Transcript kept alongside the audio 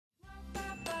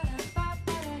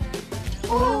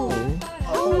Oh!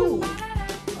 Oh!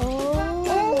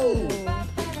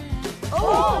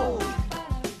 Oh!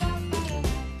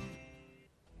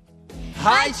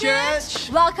 Hi,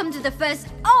 church! Welcome to the first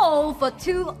O for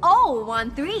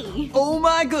 2013. Oh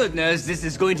my goodness, this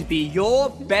is going to be your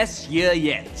best year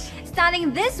yet.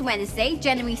 Starting this Wednesday,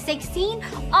 January 16,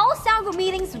 all cell group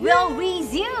meetings will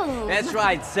resume. That's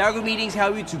right, cell group meetings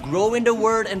help you to grow in the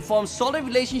Word and form solid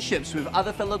relationships with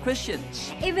other fellow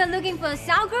Christians. If you're looking for a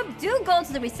cell group, do go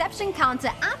to the reception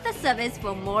counter after service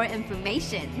for more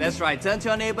information. That's right, turn to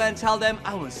your neighbor and tell them,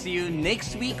 I will see you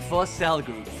next week for cell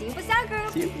group. See you for cell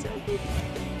group. See you for cell group.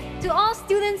 To all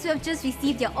students who have just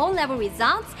received their O-level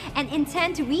results and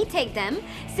intend to retake them,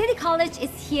 City College is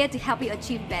here to help you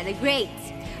achieve better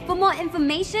grades. For more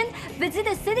information, visit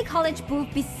the City College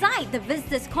booth beside the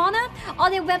Visitors Corner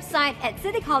or their website at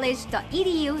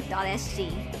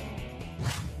citycollege.edu.sg.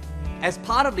 As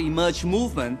part of the Emerge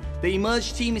movement, the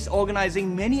Emerge team is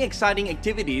organizing many exciting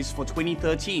activities for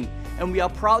 2013, and we are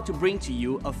proud to bring to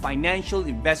you a financial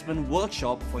investment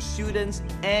workshop for students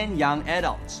and young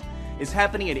adults. It's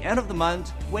happening at the end of the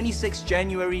month, 26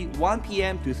 January, 1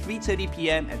 p.m. to 3:30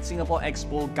 p.m. at Singapore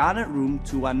Expo, Garnet Room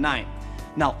 219.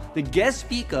 Now, the guest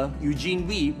speaker, Eugene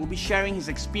Wee, will be sharing his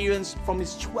experience from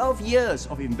his 12 years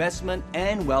of investment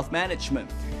and wealth management.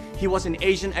 He was an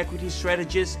Asian equity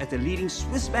strategist at the leading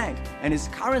Swiss bank and is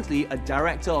currently a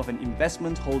director of an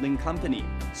investment holding company.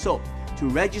 So, to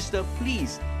register,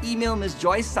 please email Ms.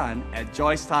 Joyce Tan at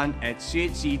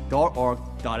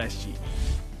joycetan@chc.org.sg.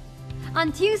 On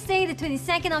Tuesday, the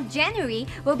 22nd of January,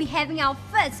 we'll be having our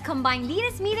first combined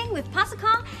leaders meeting with Pastor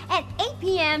Kong at 8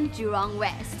 p.m. Jurong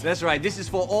West. That's right, this is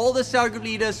for all the cell group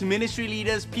leaders, ministry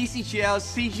leaders, PCGLs,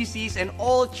 CGCs, and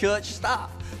all church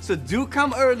staff. So do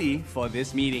come early for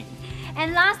this meeting.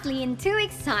 And lastly, in 2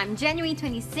 weeks' time, January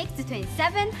 26 to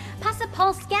 27, Pastor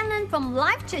Paul Scanlon from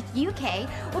Life Church UK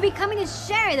will be coming to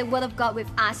share the Word of God with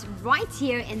us right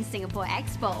here in Singapore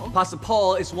Expo. Pastor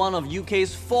Paul is one of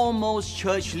UK's foremost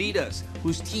church leaders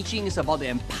whose teaching is about the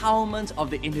empowerment of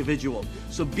the individual.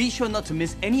 So be sure not to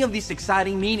miss any of these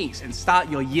exciting meetings and start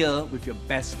your year with your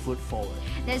best foot forward.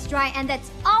 That's right, and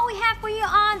that's all we have for you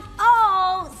on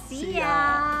Oh! See ya!